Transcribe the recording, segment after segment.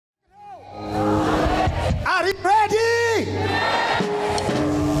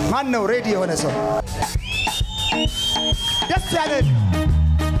ማን ነው ሬዲ የሆነ ሰው ደስ ያለ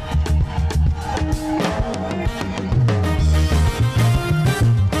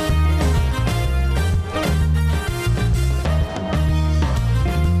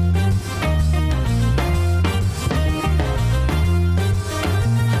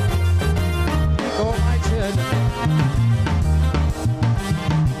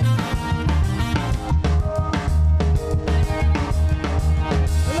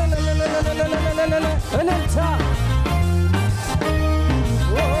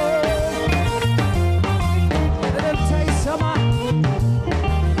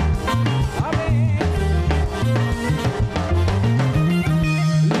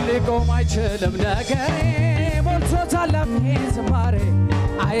ለም ነገሬ ሞልቶታል ዝማሬ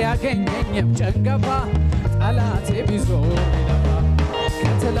አያገኘኝም ጨንገፋ ጠላቴ ቢዞር ይለፋ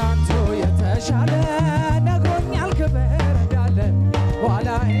ከትላንቱ የተሻለ ነግሮኛል ክብር እንዳለ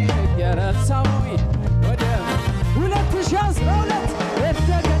ኋላዬ እየረሳሁኝ ወደ 2012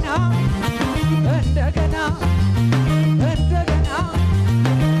 እንደገና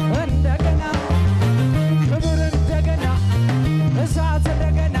ክብር እንደገና እሳት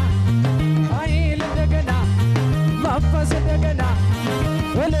እንደገና ኃይል እንደገና መንፈስ እንደገና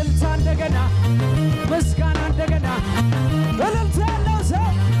እልልታ እንደገና ምስጋና እንደገና እልልታ ያለው ሰው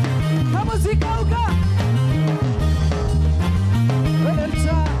ከሙዚቃው ጋር እልልታ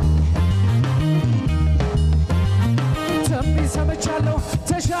ትንቢት ሰምቻለሁ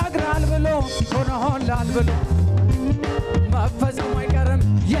ተሻግራል ብሎ ሆኖላል ብሎ መፈጸሙ አይቀርም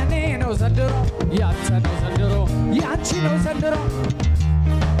የኔ ነው ዘንድሮ ያንተ ነው ዘንድሮ ያንቺ ነው ዘንድሮ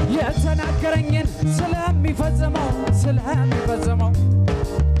የተናገረኝን ስለሚፈጽመው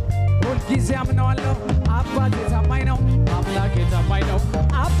ሁልጊዜ አምነዋለሁ አባቴ ታማኝ ነው አምላኬ ታማኝ ነው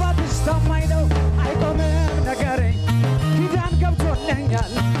አባትሽ ታማኝ ነው አይቆምም ነገሬ ኪዳን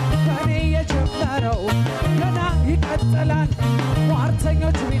ገብቶልኛል ከኔ የጀመረው ገና ይቀጥላል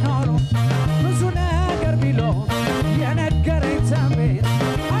ሟርተኞች ቢኖሩ ብዙ ነገር ቢሎ የነገረኝ ትንቢት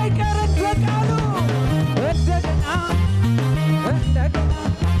አይቀርም በቃሉ እንደገና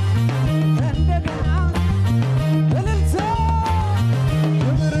እልልታ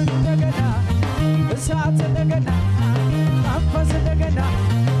ክብር እንደገና እሳት እንደገና መንፈስ እንደገና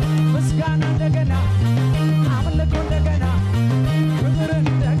ምስጋና እንደገና አምልኮ እንደገና ክብር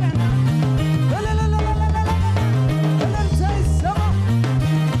እንደገና እልልታ ይሰማ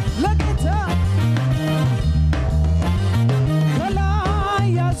ለጌታ ከላይ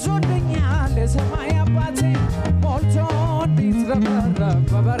ያዞልኛል የሰማይ አባቴ ሞልቶ እንዲትረፈረፍ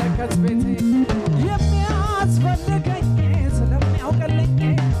በበረከት ቤቴ የሚያስፈልገኝ ስለሚያውቅልኝ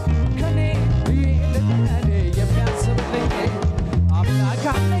ከኔ ይልቅ ለኔ የሚያስብልኝ አምላክ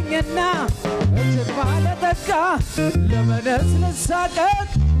አለኝና እጅግ ባለጠጋ ለመነስ ልሳቀቅ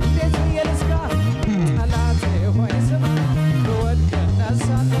እንዴት ብዬ ልስጋ ጠላቴ ሆይ ስማ ብወድቅ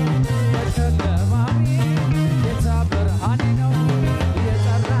እነሳለሁ በጨለማ ጌታ ብርሃኔ ነው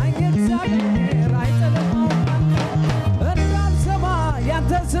የጠራኝ እግዚአብሔር አይጥልም እንዳልሰማ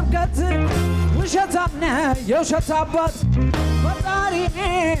ያንተ ስብከት ውሸታም ነህ የውሸት አባት ፈጣሪ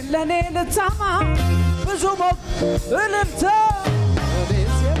ለኔ ልታማ ብዙ ሞት እልልታ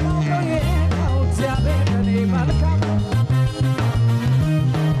እኔስ የማውቀው ይሄ ነው እግዚአብሔር ለኔ መልካም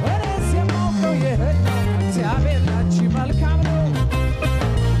እኔስ የማውቀው ይሄ ነው እግዚአብሔር ላንቺ መልካም ነው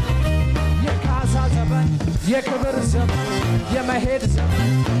የካሳ ዘመን የክብር ዘመን የመሄድ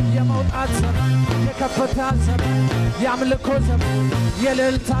ዘመን የመውጣት ዘመን የከፍታ ዘመን የአምልኮ ዘመን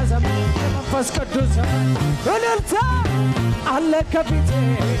የእልልታ ዘመን የመንፈስ ቅዱስ ዘመን እልልታ አለ ከፊቴ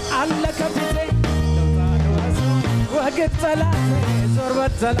ወግድ ጠላቴ ዞር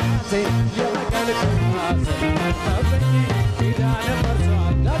በል ጠላቴ የበቀል ቅናት ተብኝ ኪዳነ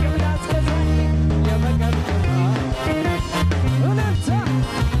ፈርሷል ዳግም ላትገዛኝ የበቀል ቅናት እልልታ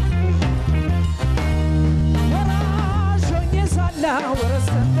ወራሽ ሆኜ ሳለሁ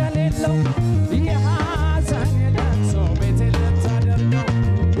ርስት እንደሌለው የሐዘን ለቅሶ ቤቴን ልታደርገው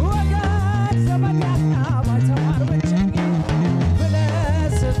ወገን ዘመድ ያጣ ባይተዋር ብቸኛ ብለህ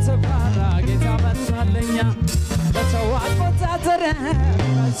ስትፈራ ጌታ መጣለኛ በሰው አቆጣጠር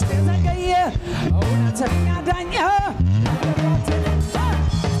መስክ ዘገየ እውነተኛ ዳኛ ጠላቴ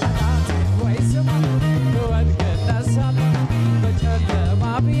ወይ ስማ ብወድቅ እነሳለሁ በጨለማ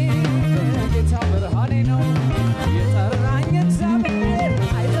ቤት ጌታ ብርሃኔ ነው የጠራኝ እግዚአብሔር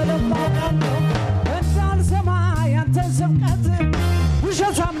አይጥልም አውቃለሁ እንዳልሰማ ያንተን ስብከት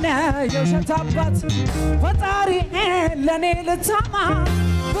ውሸታም ነህ የውሸት አባት ፈጣሪ ለኔ ልታማ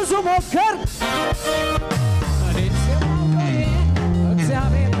ብዙ ሞከር እኔስ የማውቀው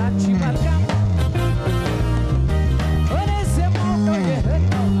እግዚአብሔር ላንቺ መልካም እኔስ የማውቀው ይሄ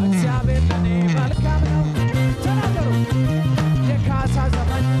ነው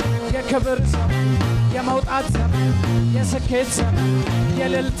የመውጣት ዘመን የስኬት ዘመን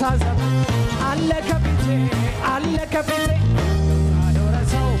የልልታ ዘመን አለ ከፊቴ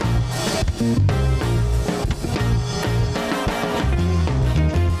አልወረሰው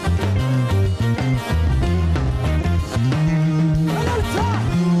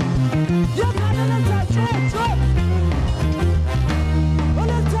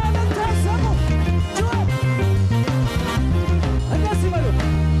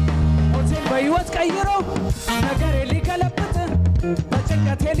በሕይወት ቀይሮ ነገር ሊገለብጥ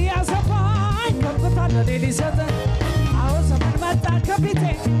በጭንቀቴ ሊያሰፋኝ ከፍታ ለኔ ሊሰጥ አዎ ዘመን መጣ ከፊቴ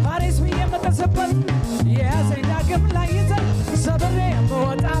ፋሬስ ብዬ የምጥስበት የያዘኝ ዳግም ላይ ይዘን ሰብሬ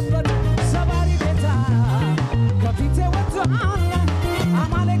የምወጣበት ሰባሪ ጌታ ከፊቴ ወጥቷል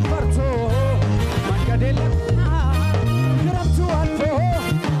አማሌቅ ፈርቶ መንገድ የለም ክረምቱ አልፎ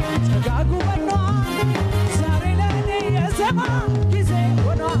ጭጋጉ በኗል ዛሬ ለእኔ የዜማ ጊዜ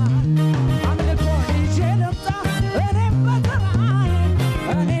ሆኗል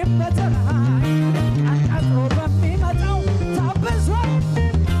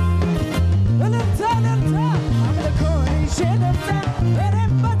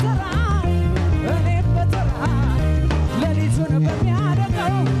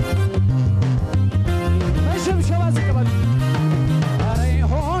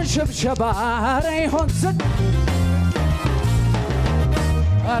شبشبة ريحون زد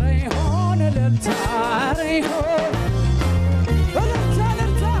ريحون الالتا ريحون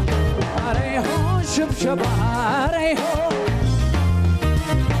الالتا ريحون شبشبة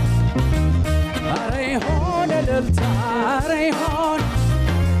ريحون الالتا ريحون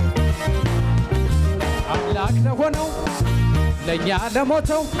أملاك لهونو لنيا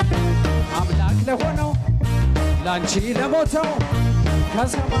لموتو أملاك لهونو لانشي لموتو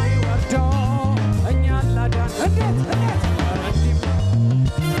ከሰማይ ወርዶ እኛን ላዳን እንዴት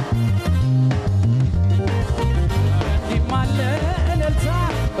ረንዲማለ እልልታ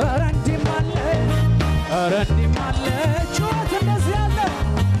ረንዲማለ ጩኸት እንደዚህ ያለ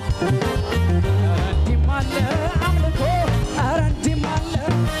ረንዲማለ አምልኮ ረንዲማለ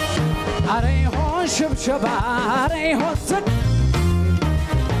አረ ይሆን ሽብሸባ አረ ይሆን ዝቅ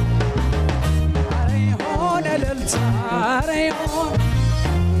አረ ይሆን እልልታ አረ ይሆን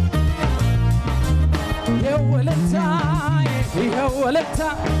يهولتا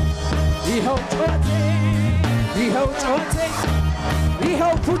يهو جوتي يهو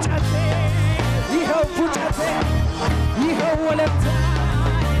فوجتي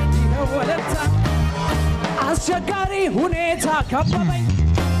يهولتا አስቸጋሪ ሁኔታ ከበበኝ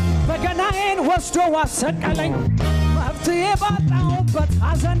በገናዬን ወስዶ ዋሰቀለኝ መፍትሄ ባጣሁበት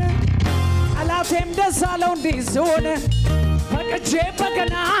ሐዘን ጠላቴም ደስ አለው እንዲህ ስሆን ፈቅጄ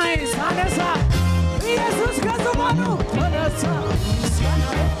በገናዬ ሳነሳ ኢየሱስ ከዙፋኑ ተነሳ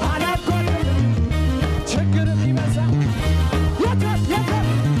አላቆምም ችግር ቢበዛ የታል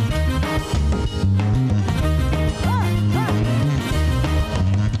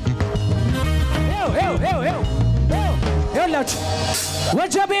ይኸውላችሁ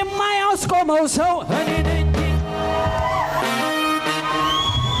ወጀብ የማያስቆመው ሰው እኔ ነኝ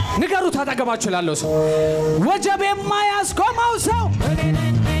ንገሩት አጠገባችሁ ላለው ሰው ወጀብ የማያስቆመው ሰው እኔ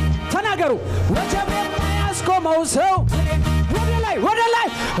ነኝ ተናገሩ ወጀብ የማያስቆመው ሰው ወደ ላይ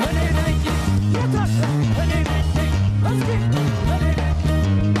እኔ ነኝ የታል እኔ ነኝ እስኪ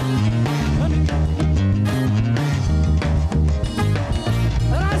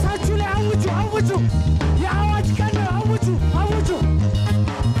ራሳችሁ ላይ አውጁ የአዋጅ ቀን አውጁ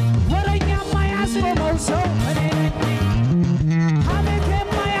ወሬኛ የማያስቆመው ሰው እኔ ነኝ ሐሜት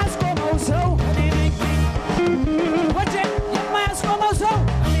የማያስቆመው ሰው እኔ ነኝ ወጀብ የማያስቆመው ሰው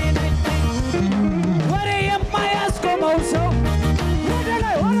ወሬ የማያስቆመው ሰው ወደ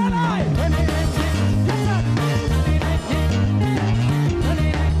ላይ እኔ ነኝ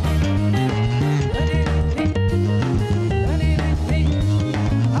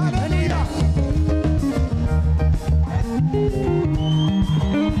ሃሌሉያ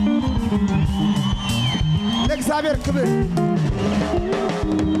ለእግዚአብሔር ክብር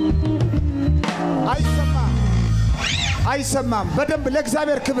አይሰማም በደንብ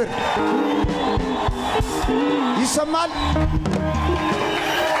ለእግዚአብሔር ክብር ይሰማል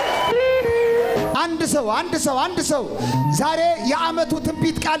አንድ ሰው ዛሬ የአመቱ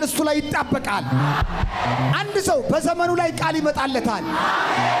ትንቢት ቃል እሱ ላይ ይጣበቃል አንድ ሰው በዘመኑ ላይ ቃል ይመጣለታል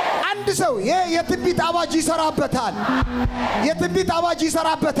አንድ ሰው የትንቢት አዋጅ ይሰራበታል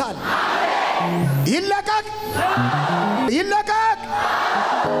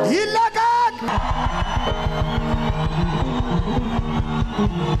ይለቀቅ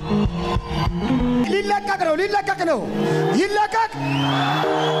ሊለቀቅ ነው ይለቀቅ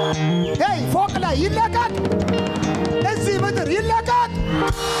hey ፎቅ ላይ ይለቀቅ እዚህ ምድር ይለቀቅ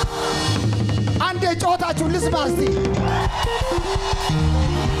አንዴ ጮታችሁ ልስማ እስቲ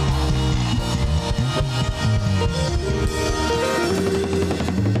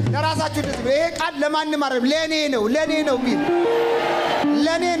ለራሳችሁ ልስማ ይሄ ቃል ለማንም አይደለም ለኔ ነው ሚል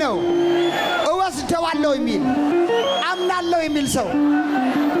ለኔ ነው እወስደዋለሁ የሚል አምናለሁ የሚል ሰው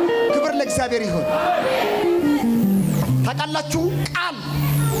ክብር ለእግዚአብሔር ይሁን ታቃላችሁ ቃል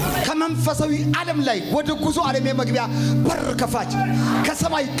ከመንፈሳዊ ዓለም ላይ ወደ ጉዞ ዓለም የመግቢያ በር ከፋች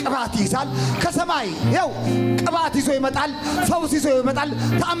ከሰማይ ቅባት ይዛል ከሰማይ ያው ቅባት ይዞ ይመጣል ፈውስ ይዞ ይመጣል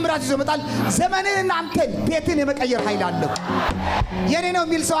ተአምራት ይዞ ይመጣል ዘመንንና አንተን ቤትን የመቀየር ኃይል አለው የኔ ነው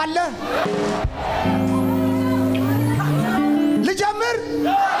የሚል ሰው አለ ልጀምር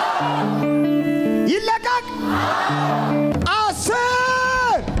ይለቀቅ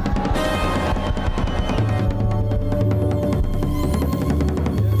አስር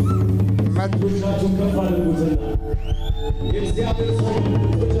መጥቶቻችሁን ከፍ አድርጉትና የእግዚአብሔር ሰው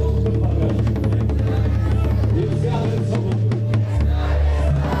መጥቶቻችሁን ከፍ አድርጉ የእግዚአብሔር ሰው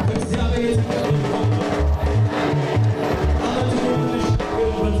እግዚአብሔር የተቀበለው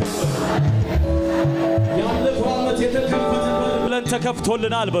ያለፈው ዓመት የተከፈተበት ብለን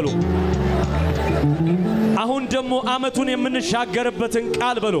ተከፍቶልናል በሉ አሁን ደግሞ ዓመቱን የምንሻገርበትን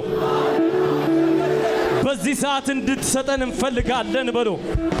ቃል በሉ በዚህ ሰዓት እንድትሰጠን እንፈልጋለን በሉ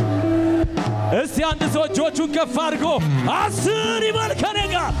እስቲ አንድ ሰው እጆቹን ከፍ አድርጎ 10 ይበል ከኔ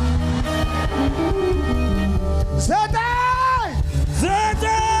ጋር 9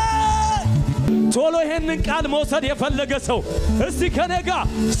 ቶሎ ይሄንን ቃል መውሰድ የፈለገ ሰው እስቲ ከኔ ጋር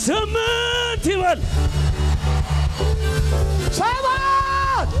 8 ይበል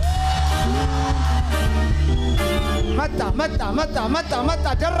 7 መጣ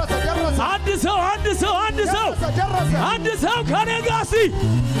ደረሰ አንድ ሰው ከኔ ጋር ሲ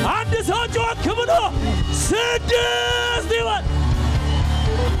አንድ ሰው ጮክ ብሎ 6 ይበል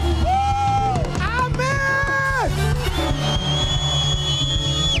አሜን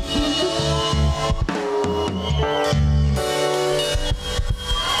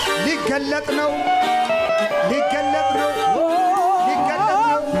ሊገለጥ ነው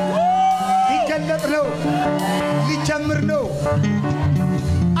ሊጀምር ነው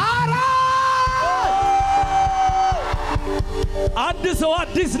አንድ ሰው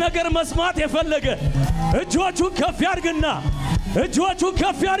አዲስ ነገር መስማት የፈለገ እጆቹን ከፍ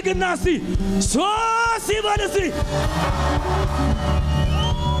ያርግና እስቲ 3 ይበል እስቲ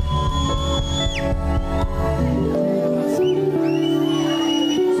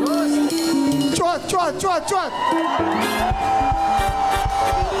ጮት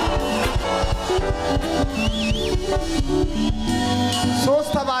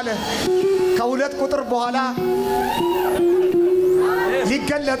 3 ተባለ ከሁለት ቁጥር በኋላ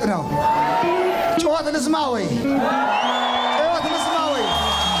ሊገለጥ ነው ጮት ልስማ ወይ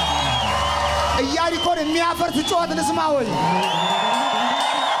ኢያሪኮን የሚያፈርስ ጮት ልስማ ወይ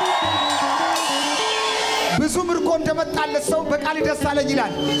ብዙ ምርኮ እንደመጣለት ሰው በቃል ደስ አለኝ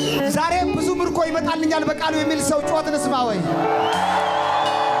ይላል ዛሬ ብዙ ምርኮ ይመጣልኛል በቃሉ የሚል ሰው ጮት ልስማ ወይ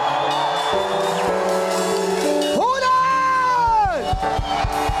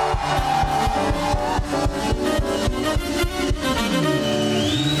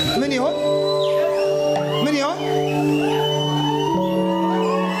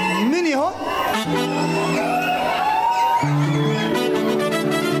ምን ይሆን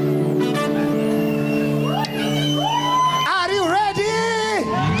Are you ready?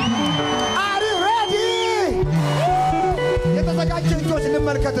 የተዘጋጁ እጆች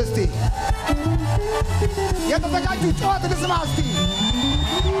ልመልከት እስቲ የተዘጋጁ ጮት ልስማ እስቲ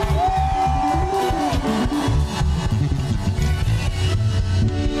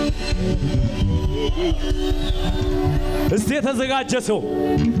እስቲ የተዘጋጀ ሰው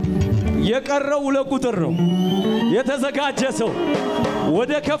የቀረው ለቁጥር ነው የተዘጋጀ ሰው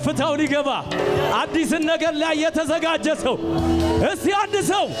ወደ ከፍታው ሊገባ አዲስ ነገር ላይ የተዘጋጀ ሰው እስቲ አንድ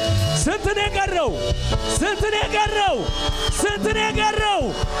ሰው ስንት ነው የቀረው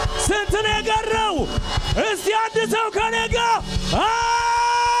እስቲ አንድ ሰው ከኔ ጋር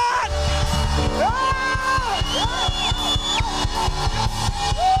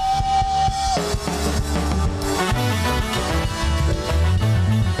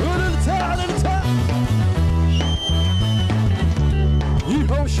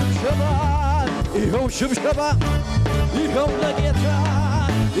ይኸው ሽብሸባ ይኸው ለጌታ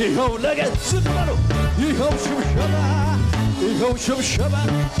ይኸው ለጌታ ይኸው ሽብሸባ ይኸው ሽብሸባ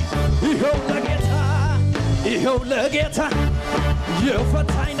ይኸው ለጌታ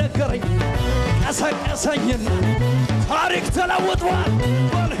የፈታኝ ነገረኝ ቀሰቀሰኝና ታሪክ ተለውጧል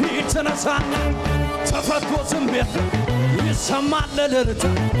በልሂድ ተነሳና ተፈቶ ዝምቤት ይሰማል ለልልታ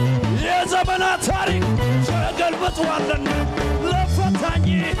የዘመናት ታሪክ ተገልብጧልና ለፈታኝ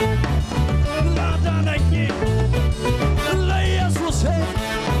ላዳነኝ ለኢየሱሴ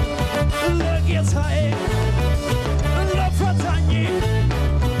ለጌታዬ ለፈታኝ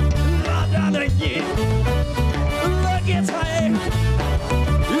ላዳነኝ ለጌታዬ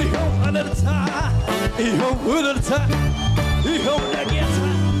ይኸው እልልታ ይኸው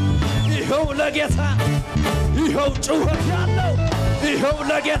ለጌታ ይኸው ጩኸት ያለው ይኸው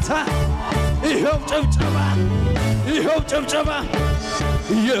ለጌታ ይኸው ጭብጨባ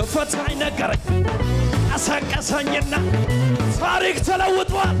የፈታኝ ነገረኝ ቀሰቀሰኝና ታሪክ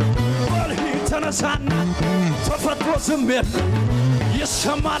ተለውጧል በልሂድ ተነሳና ተፈቶ ዝምቤት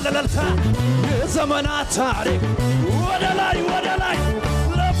ይሰማል እልልታ የዘመናት ታሪክ ወደ ላይ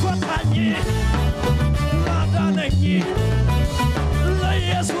ለፈታኝ ላዳነኝ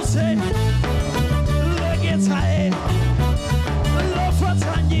ለኢየሱሴ ለጌታዬ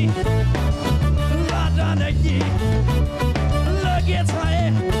ለፈታኝ ላዳነኝ ለጌታዬ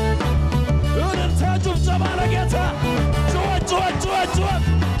እልልታ ጭብጨባ ለጌታ ጩኸት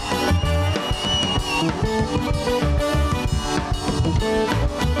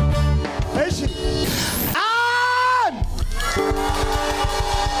እሺ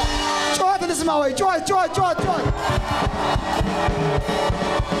ጩኸት ልስማ ወይ ጩኸት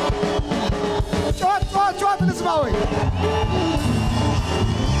ልስማ ወይ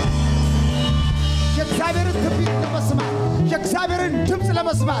የእግዚአብሔርን ትንቢት ለመስማት የእግዚአብሔርን ድምፅ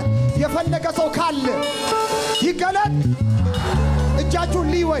ለመስማት የፈለገ ሰው ካለ ይገለጥ እጃችሁን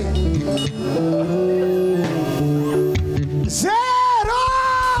ልይ ዜሮ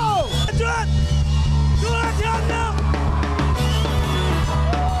ጩኸት ያለው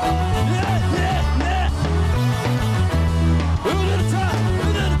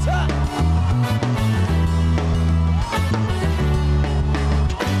እልልታ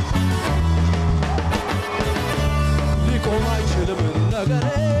ሊቆም አይችልም ነገሬ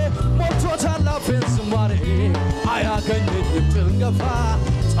ሞልቶታል አፌን ዝማሬ አያገኘኝም ጭንገፋ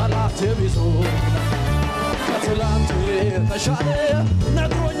ጠላቴ ቢዞር ከትላንት የተሻለ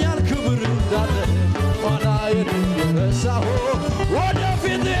ነግሮኛል ክብር እንዳለ ኋላዬን የረሳሁ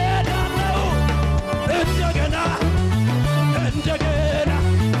ወደፊት እሄዳለሁ እንደገና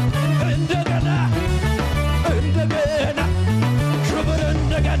ክብር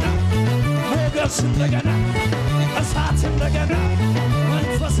እንደገና ሞገስ እንደገና እሳት እንደገና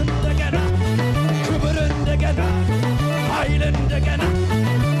መንፈስ እንደገና ክብር እንደገና ኃይል እንደገና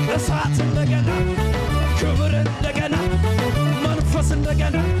እሳት እንደገና ክብር እንደገና መንፈስ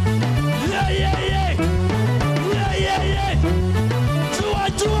እንደገና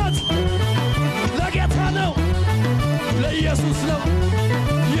ጩኸት ለጌታ ነው ለኢየሱስ ነው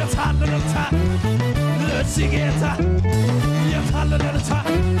የታለ እልልታ ለዚህ ጌታ የታለ እልልታ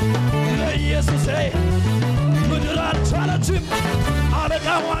ለኢየሱስ ምድር አልቻለችም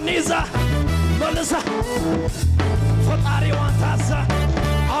አለቃዋን ይዛ መልሳ ፈጣሪዋን ታዛ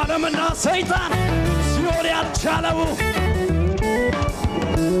ዓለምና ሰይጣን ሲኦል ያልቻለው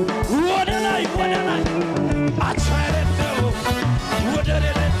ወደ ላይ አቻ የሌለው ወደር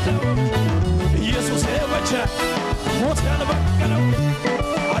የሌለው ኢየሱስ ብቻ ሞት ያልበቀለው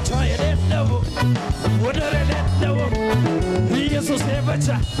አቻ የሌለው ወደር የሌለው ኢየሱስ ብቻ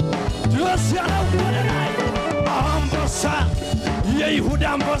ደስ ያለው ወደ ላይ አንበሳ የይሁዳ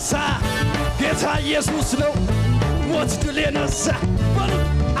አንበሳ ጌታ ኢየሱስ ነው ሞት ድል የነሳ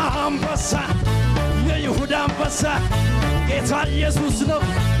አንበሳ የይሁዳ አንበሳ ጌታ ኢየሱስ ነው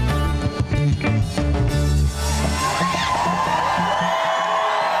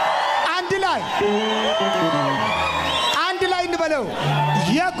አንድ ላይ እንበለው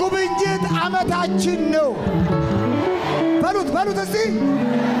የጉብኝት ዓመታችን ነው በሉት እስቲ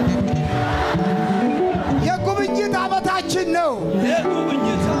የጉብኝት ዓመታችን ነው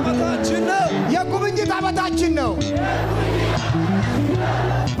የጉብኝት ዓመታችን ነው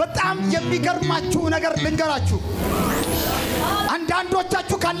በጣም የሚገርማችሁ ነገር ልንገራችሁ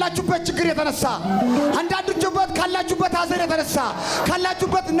አንዳንዶቻችሁ ካላችሁበት ችግር የተነሳ አንዳንዶቻችሁ ካላችሁበት ሐዘን የተነሳ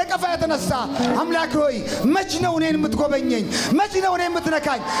ካላችሁበት ነቀፋ የተነሳ አምላክ ሆይ መች ነው እኔን የምትጎበኘኝ መች ነው እኔን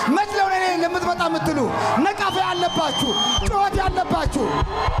የምትነካኝ መች ነው እኔን የምትመጣ የምትሉ ነቀፋ ያለባችሁ ጩኸት ያለባችሁ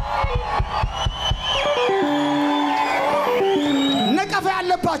ነቀፋ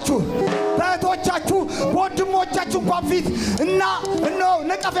ያለባችሁ በእህቶቻችሁ በወንድሞቻችሁ እንኳን ፊት እና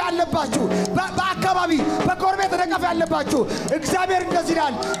ነቀፋ ያለባችሁ በአካባቢ በጎረቤት ነቀፋ ያለባችሁ እግዚአብሔር እንደዚህ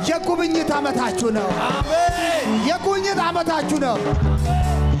ይላል የጉብኝት ዓመታችሁ ነው አሜን የጉብኝት ዓመታችሁ ነው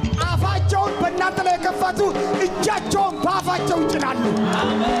አፋቸውን በእናንተ ላይ ከፈቱ እጃቸውን ባፋቸው ይጭናሉ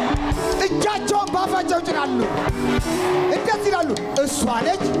አሜን እጃቸውን ባፋቸው ይጭናሉ እንደዚህ ይላሉ እሷ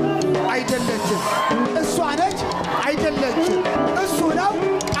ነች አይደለችም እሷ ነች አይደለችም እሱ ነው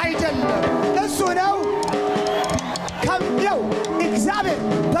አይደለም እሱ ነው ከሚው እግዚአብሔር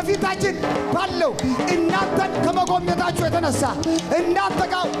በፊታችን ባለው እናንተን ከመጎብኘታችሁ የተነሳ እናንተ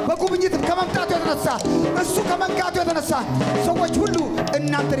ጋር በጉብኝት ከመምጣቱ የተነሳ እሱ ከመንካቱ የተነሳ ሰዎች ሁሉ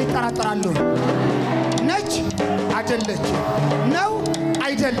እናንተን ይጠራጠራሉ ነች አይደለችም ነው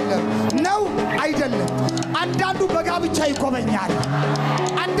አይደለም ነው አይደለም አንዳንዱ በጋብቻ ይጎበኛል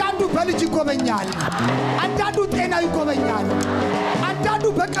አንዳንዱ በልጅ ይጎበኛል አንዳንዱ ጤና ይጎበኛል አንዳንዱ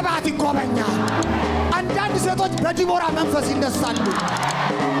በቅባት ይጎበኛል አንዳንድ ሴቶች በዲቦራ መንፈስ ይነሳሉ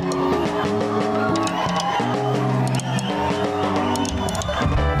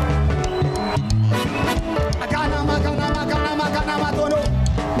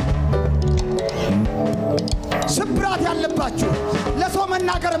ስብራት ያለባችሁ ለሰው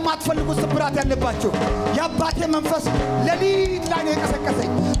መናገር የማትፈልጉ ስብራት ያለባችሁ ያባቴ መንፈስ ለሊት ላይ ነው የቀሰቀሰኝ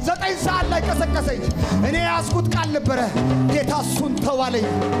 9 ሰዓት ላይ ቀሰቀሰኝ እኔ ያስኩት ቃል ነበር ጌታ እሱን ተዋለኝ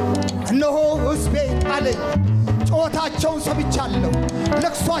እነሆ ሕዝቤ አለኝ ጮታቸውን ሰብቻለሁ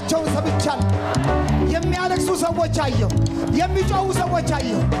ለቅሷቸውን ሰብቻለሁ የሚያለቅሱ ሰዎች አየሁ የሚጮሁ ሰዎች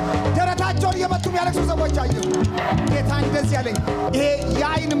አየሁ ደረታቸውን የመቱ የሚያለቅሱ ሰዎች አየሁ ጌታ እንደዚህ አለኝ ይሄ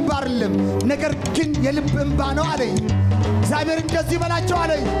የዓይን እንባ አይደለም ነገር ግን የልብ እንባ ነው አለኝ እግዚአብሔር እንደዚህ በላቸው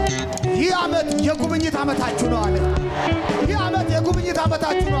አለኝ ይህ ዓመት የጉብኝት ዓመታችሁ ነው አለኝ ይህ ዓመት የጉብኝት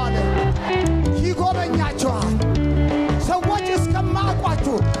ዓመታችሁ ነው አለኝ ይጎበኛችኋል ሰዎች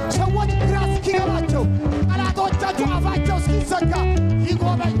እስከማያውቋችሁ ሰዎች ግራ እስኪገባቸው ጠላቶቻችሁ አፋቸው እስኪዘጋ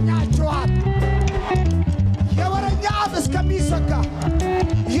ይጎበኛችኋል የወረኛ አፍ እስከሚዘጋ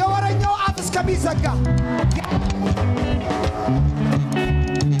የወረኛው አፍ እስከሚዘጋ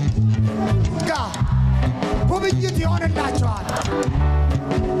ጉብኝት ይሆንላችኋል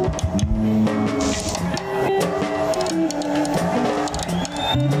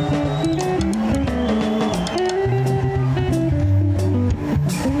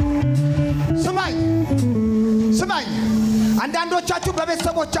ስማኝ አንዳንዶቻችሁ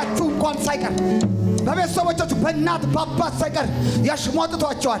በቤተሰቦቻችሁ እንኳን ሳይቀር በቤተሰቦቻችሁ በእናት በአባት ሳይቀር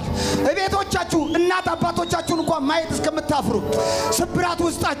ያሽሟጥቷቸዋል እቤቶቻችሁ እናት አባቶቻችሁን እንኳን ማየት እስከምታፍሩ ስብራት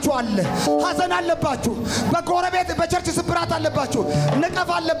ውስጣችሁ አለ ሐዘን አለባችሁ በጎረቤት በቸርች ስብራት አለባችሁ ነቀፋ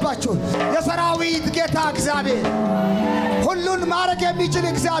አለባችሁ የሰራዊት ጌታ እግዚአብሔር ሁሉን ማረግ የሚችል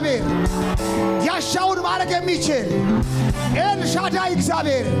እግዚአብሔር ያሻውን ማረግ የሚችል ኤልሻዳይ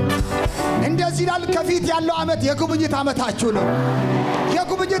እግዚአብሔር እንደዚህ ይላል ከፊት ያለው ዓመት የጉብኝት ዓመታችሁ ነው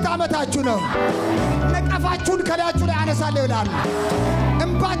የጉብኝት ዓመታችሁ ነው ነቀፋችሁን ከላያችሁ ላይ አነሳለሁ ይላል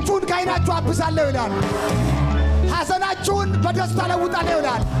እንባችሁን ከዓይናችሁ አብሳለሁ ይላል ሐዘናችሁን በደስታ ለውጣለሁ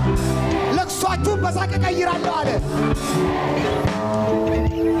ይላል ለቅሷችሁን በሳቅ ቀይራለሁ አለ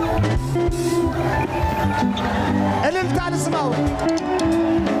እልልታን ስማው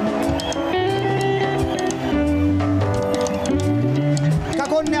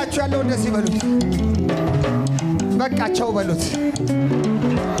ከጎናችሁ ያለው እንደዚህ በሉት በቃቸው በሉት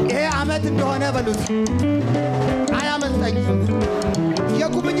ይሄ ዓመት እንደሆነ በሉት አያመልጠኝም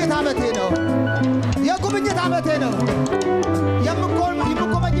የጉብኝት ዓመቴ ነው የጉብኝት ዓመቴ ነው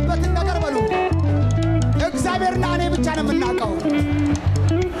የምቆመኝበትን ነገር በሉ እግዚአብሔርና እኔ ብቻ ነው የምናውቀው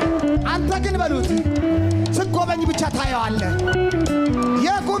አንተ ግን በሉት ስጎበኝ ብቻ ታየዋለህ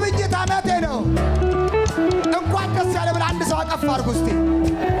የጉብኝት ዓመቴ ነው እንኳን ደስ ያለ ብለህ አንድ ሰው አቀፍ አድርጉ እስቲ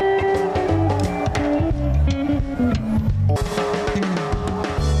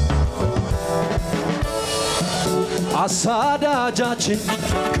አሳዳጃችን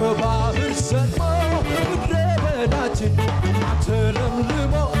ከባህር ሰጥሞ ምድረ በዳችን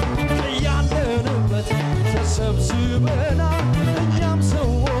ተለምልሞ ያለንበት ተሰብስበና እኛም ሰው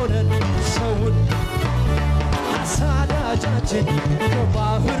ሆነን ሰውን አሳዳጃችን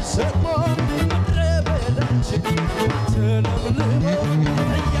ከባህር ሰጥሞ ምድረ በዳችን ተለምልሞ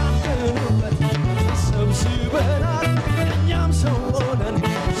ያለንበት ተሰብስበና እኛም ሰው ሆነን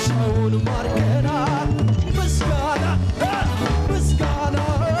ሰውን ማርከናል ምስጋና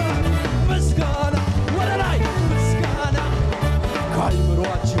ወደ ላይ ምስጋና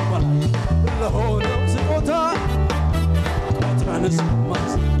ከአይምሮአችን በላይ ለሆነው ስጦታ ቆጥረን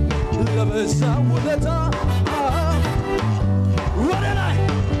ስማስ ለበዛ ውለታ ወደ ላይ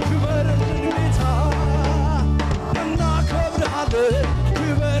ክብርን ጌታ እናከብርሃለን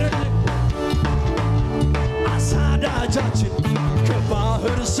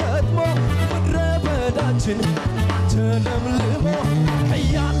ምድራችን ተለምልሞ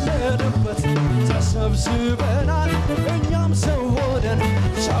ያለበት ተሰብስበናል እኛም ሰው ሆነን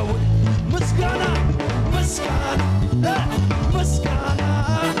ሻውን ምስጋና ምስጋና ምስጋና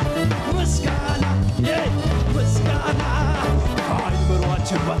ምስጋና ምስጋና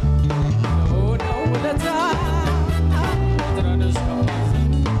አይምሯችን ነው ውለታ ድረንስ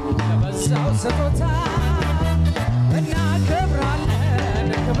ለበዛው ስጦታ እናከብራለን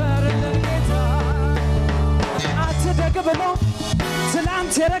ክበርልን ጌታ አትደግ ብሎ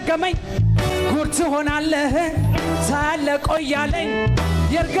ትላንት የረገመኝ ጉድ ትሆናለህ ሳለ ቆያለኝ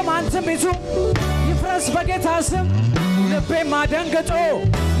የርግማን ትንቢቱ ይፍረስ በጌታ ስም ልቤማ ደንግጦ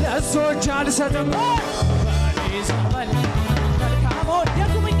ለእሶች አልሰጥም በኔ ዘመን መልካሞ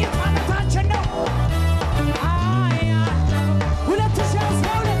የጉብኝት ዓመታችን ነው አያለው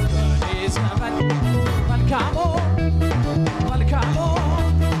 2012 በኔ ዘመን መልካሞ መልካሞ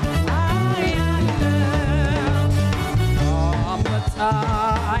አያለው አመጣ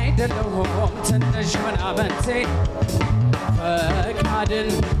አይደለሁም ትንሽ ምናምንቴ ፈቃድን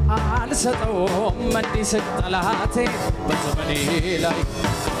አልሰጠውም እንዲስቅ ጠላቴ በዘመኔ ላይ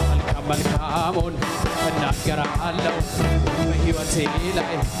መልካም መልካሙን እናገራለሁ በሕይወቴ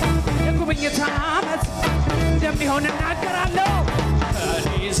ላይ የጉብኝት ዓመት እንደሚሆን እናገራለሁ በኔ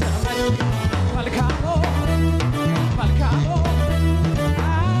ዘመን መልካሙ መልካሙ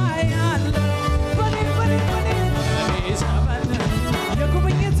አያለሁ በኔ ዘመን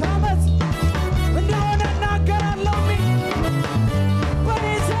የጉብኝት ዓመት እንደሆነ እናገራለሁ በኔ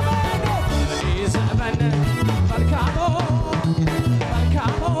ዘመን መልካሙ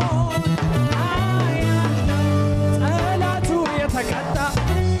መልካሙ አያለሁ ጠላቱ የተቀጣ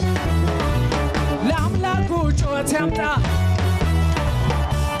ለአምላኩ ጩኸት ያምጣ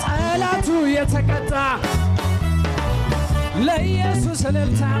ጠላቱ የተቀጣ ለኢየሱስ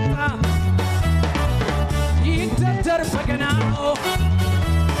እልልታ ያምጣ ይደርደር በገናው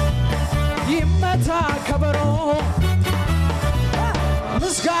ይመታ ከበሮ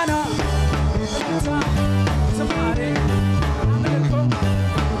ምስጋና እልልታ ዝማሬ አምልኮ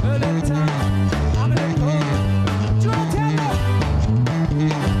እልልታ አምልኮ ጩኸት ያለው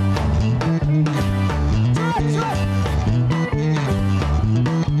ጩኸት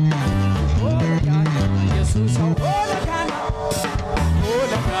ሆለጋና ኢየሱስ ሆለጋና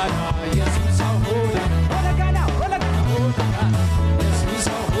ሆለጋና ኢየሱስ ሆለጋና ሆለጋና ኢየሱስ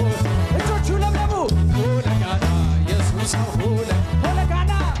እጆቹ ለምለሙ ሆለጋና ኢየሱስ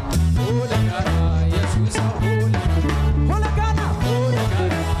ሆለጋና ሆለጋና ኢየሱስ ሆለጋና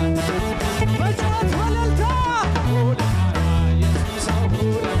ሆለጋና በጩኸት ወለልታ ሆለጋና ኢየሱስ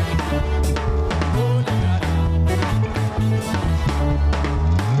ሆለጋና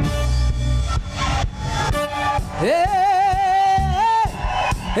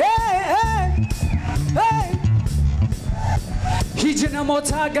ሂጅነ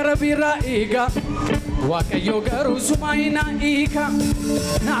ሞታ ገረቢራ ኢጋ ዋቀዮ ገሩ ሱማይና ኢካ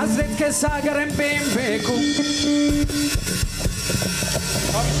ናዝሬት ከሳ ገረን ቤምቤኩ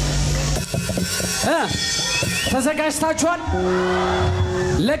ተዘጋጅታችኋል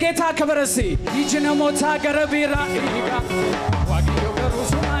ለጌታ ክብር እስቲ ሂጅነ ሞታ ገረቢራ ኢጋ ዋቀዮ ገሩ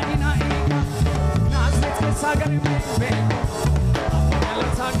ሱማይና ኢካ ናዝሬት ከሳ ገረን ቤምቤኩ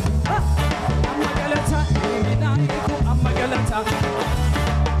አመገለታ ኢሚናይኩ አመገለታ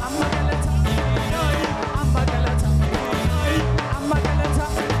አመገለታ አመገለታ አመገለታ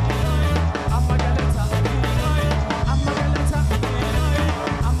አመገለታ አመገለታ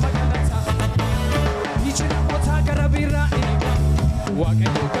አመገለታ ይችነ ሞታ ገረቢራ ኢጋ ዋቀዮ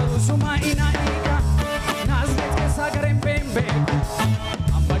ገሩ ሱማይና ኢጋ ናዝሬት ከሳ ገረን ቤምቤ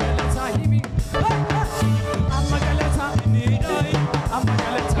አመገለታ ሂሚ አመገለታ ኢሚናይ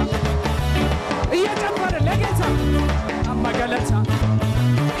አመገለታ እየጨመረ ለጌታ አመገለታ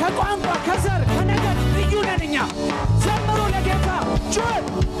ከቋንቋ ከዘር ከነገድ ልዩ ነን እኛ ዘምሩ ለጌታ ጩኸት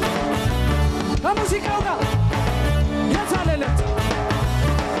ከሙዚቃው ጋር የታለ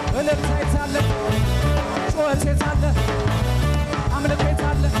እልልታ የታለ ጩኸት የታለ አምልኮ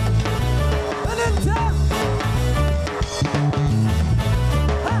የታለ እልልታ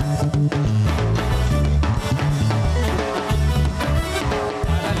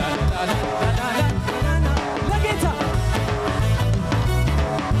ለጌታ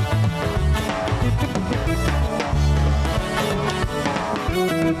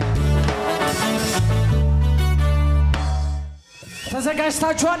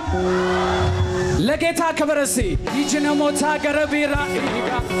ተዘጋጅታችኋል ለጌታ ክብር እስቲ ይጅነ ሞታ ገረቢራ ኢጋ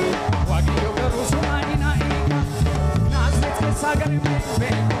ዋቂዮ ገሩ ሱማይና ኢጋ ናዝሬት ከሳ ገረቤ